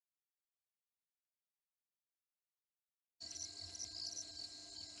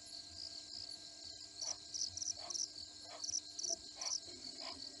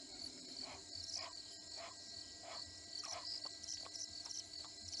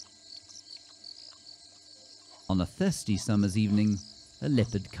On a thirsty summer's evening, a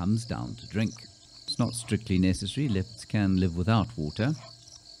leopard comes down to drink. It's not strictly necessary. Leopards can live without water,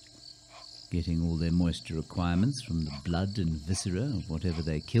 getting all their moisture requirements from the blood and viscera of whatever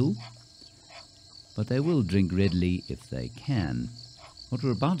they kill. But they will drink readily if they can. What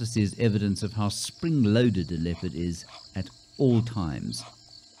we're about to see is evidence of how spring-loaded a leopard is at all times.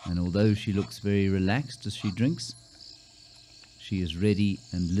 And although she looks very relaxed as she drinks, she is ready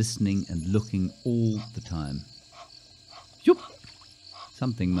and listening and looking all the time. Yoop!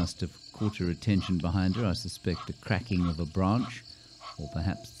 Something must have caught her attention behind her. I suspect the cracking of a branch, or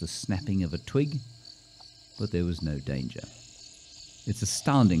perhaps the snapping of a twig, but there was no danger. It's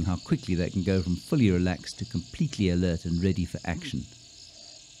astounding how quickly they can go from fully relaxed to completely alert and ready for action.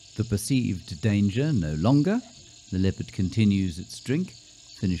 The perceived danger no longer, the leopard continues its drink,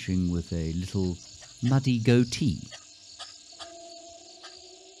 finishing with a little muddy goatee.